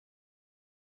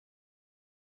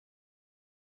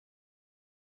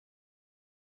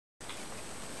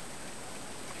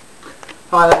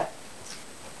Hi there.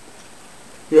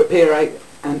 You're at Pier 8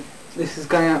 and this is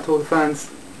going out to all the fans.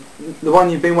 The one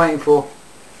you've been waiting for.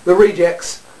 The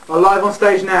Rejects are live on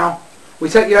stage now. We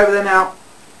take you over there now.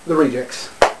 The Rejects.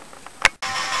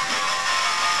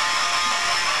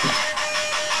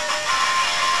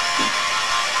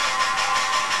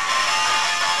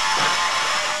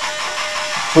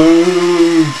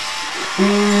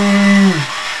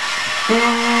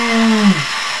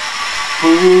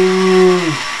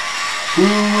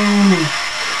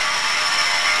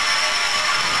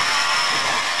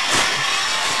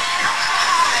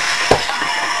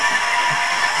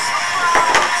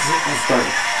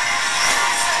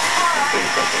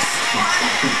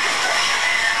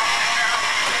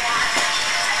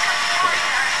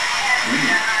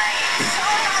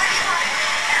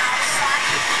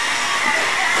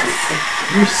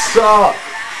 You suck!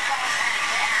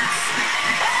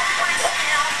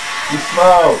 You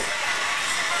smoke!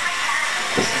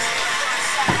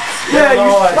 Yeah,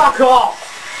 you fuck off!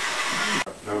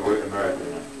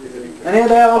 And here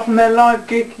they are from their live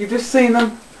gig. You've just seen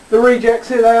them. The Rejects,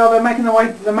 here they are. They're making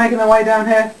their way down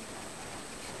here.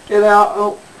 Here they are.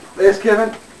 Oh, there's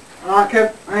Kevin. Alright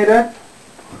Kev, how you doing?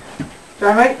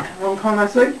 Jamie, long time no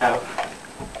see. Hello.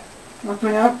 Nice to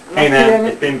meet you. Hey man,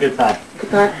 it's been a good time.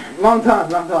 Good time. Long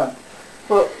time.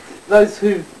 Well, those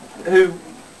who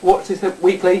watch this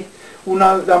weekly will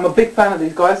know that I'm a big fan of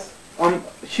these guys. I'm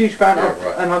a huge fan of,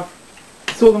 and I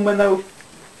saw them when they were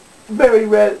very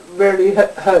rarely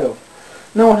heard of.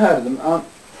 No one heard of them.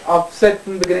 I've said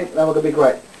from the beginning they were going to be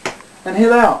great. And here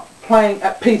they are, playing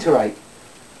at Peter 8.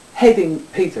 Heading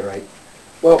Peter 8.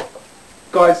 Well,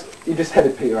 guys, you just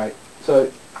headed Peter 8. So,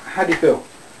 how do you feel?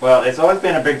 Well, it's always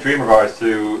been a big dream of ours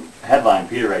to headline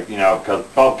Peter 8, you know, because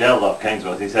Bob Geldof came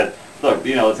to us. He said, look,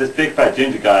 you know, it's this big fat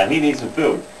ginger guy and he needs some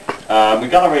food. We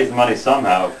got to raise the money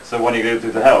somehow, so what are you going to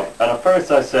do to help? And at first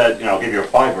I said, you know, I'll give you a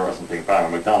 $5 or something for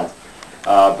McDonald's.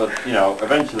 But, you know,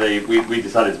 eventually we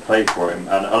decided to play for him,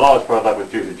 and a large part of that was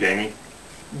due to Jamie.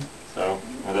 So,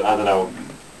 I don't know.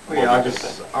 Well, yeah,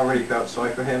 I really felt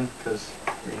sorry for him, because,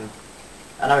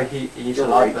 I know he eats a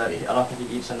lot, but I don't think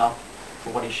he eats enough for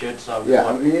what he should, so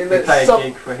yeah, we play a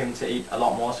gig for him to eat a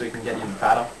lot more so he can get even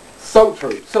fatter. So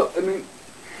true. So, I mean,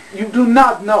 you do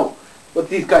not know what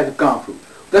these guys have gone through.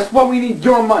 That's why we need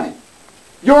your money.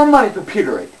 Your money for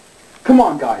Peter 8. Come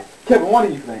on, guys. Kevin, what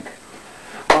do you think?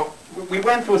 Well, we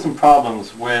went through some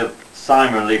problems with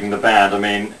Simon leaving the band. I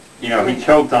mean, you know, he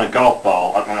choked on a golf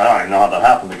ball. I don't even know how that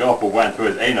happened. The golf ball went through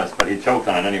his anus, but he choked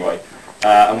on it anyway.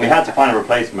 And we had to find a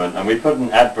replacement, and we put an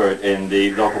advert in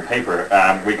the local paper.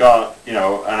 We got, you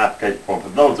know, an application form for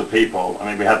loads of people. I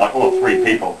mean, we had like 3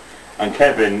 people, and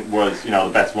Kevin was, you know,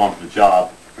 the best one for the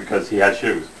job because he had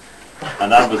shoes,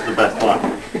 and that was the best one.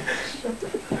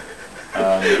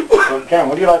 So Karen,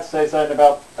 would you like to say something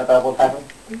about what happened?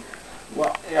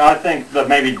 Well, yeah, I think that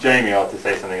maybe Jamie ought to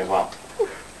say something as well.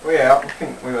 Well, yeah, I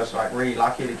think we were like really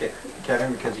lucky to get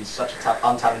Kevin because he's such a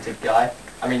untalented guy.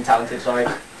 I mean, talented, sorry.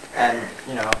 And,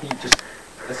 you know, he just,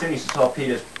 as soon as he saw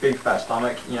Peter's big fat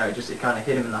stomach, you know, it kind of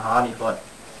hit him in the heart and he thought,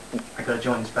 I gotta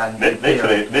join this band.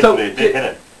 Literally, it did hit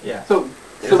it. Yeah. So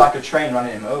it was like a train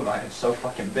running him over, like, it's so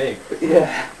fucking big.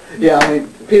 Yeah, I mean,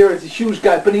 Peter is a huge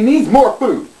guy, but he needs more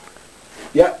food.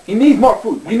 Yeah, he needs more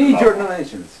food. We need your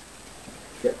donations.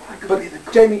 Yeah. But,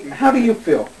 Jamie, how do you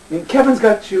feel? I mean, Kevin's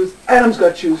got shoes, Adam's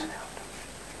got shoes.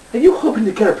 Are you hoping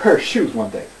to get a pair of shoes one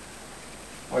day?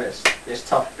 Well, it's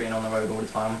tough being on the road all the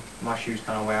time. My shoes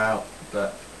kind of wear out,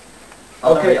 but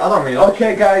I don't really like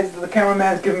Okay, guys, the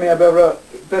cameraman's giving me a bit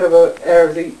of a air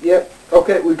of the, yep.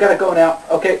 Okay, we've got to go now.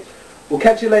 Okay, we'll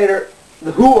catch you later.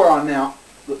 The Who are on now.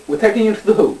 We're taking you to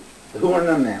the Who. The Who are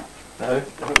on now. No.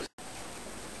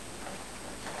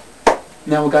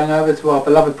 Now we're going over to our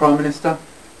beloved Prime Minister.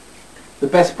 The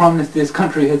best Prime Minister this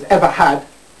country has ever had,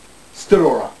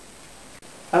 Stelora.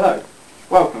 Hello,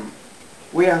 welcome.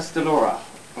 We are Stelora,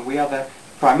 and we are the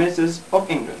Prime Ministers of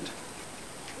England.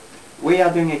 We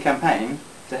are doing a campaign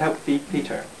to help feed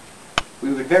Peter.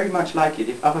 We would very much like it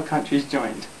if other countries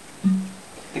joined.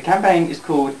 The campaign is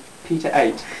called Peter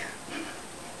 8.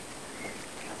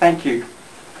 Thank you.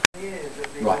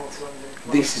 Right,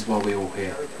 this is why we're all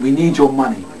here. We need your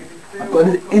money. I've got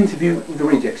an interview with the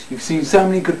Rejects. You've seen so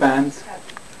many good bands.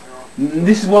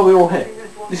 This is why we're all here.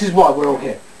 This is why we're all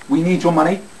here. We need your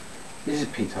money. This is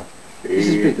Peter. This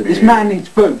is Peter. This man needs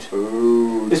food.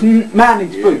 This man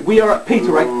needs food. We are at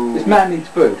Peter 8. This man needs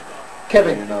food.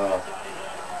 Kevin, I'd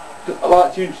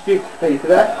like to introduce Peter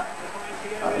there.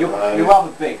 You're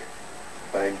rather big.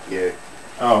 Thank you.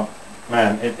 Oh,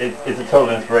 man, it's a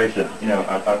total inspiration. You know,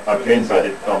 I've been inside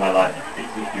it all my life.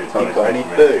 You're a total You got any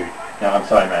inspiration. food? No, I'm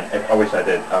sorry, man. I wish I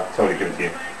did. I'll totally give it to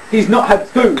you. He's not had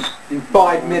food in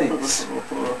 5 minutes.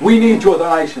 We need your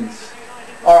donations.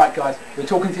 Alright guys, we're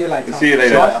talking to you later. See you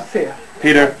later. Nice to see you.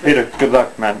 Peter, good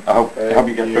luck, man. I hope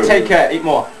you get food. Take care, eat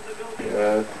more.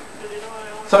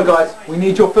 So guys, we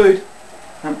need your food.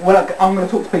 Well, I'm going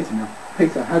to talk to Peter now.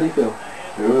 Peter, how do you feel?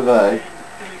 Who are they?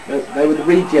 They were the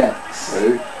Rejects.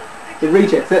 Who? The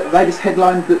Rejects. They just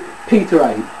headlined the Peter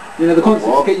Aid. You know, the concert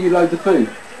What? to get you loads of food.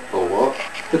 For what?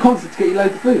 The concert to get you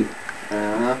loads of food.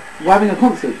 Uh-huh. We're having a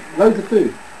concert. Loads of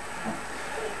food.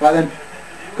 Right then.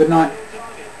 Good night.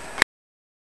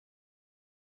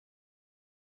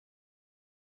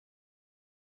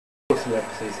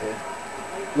 Celebrities here.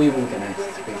 We will donate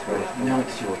to Peter Aid. Now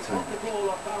it's your turn.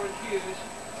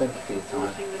 Thank you for your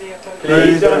time.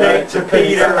 Please donate to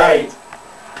Peter 8.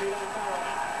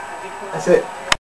 That's it.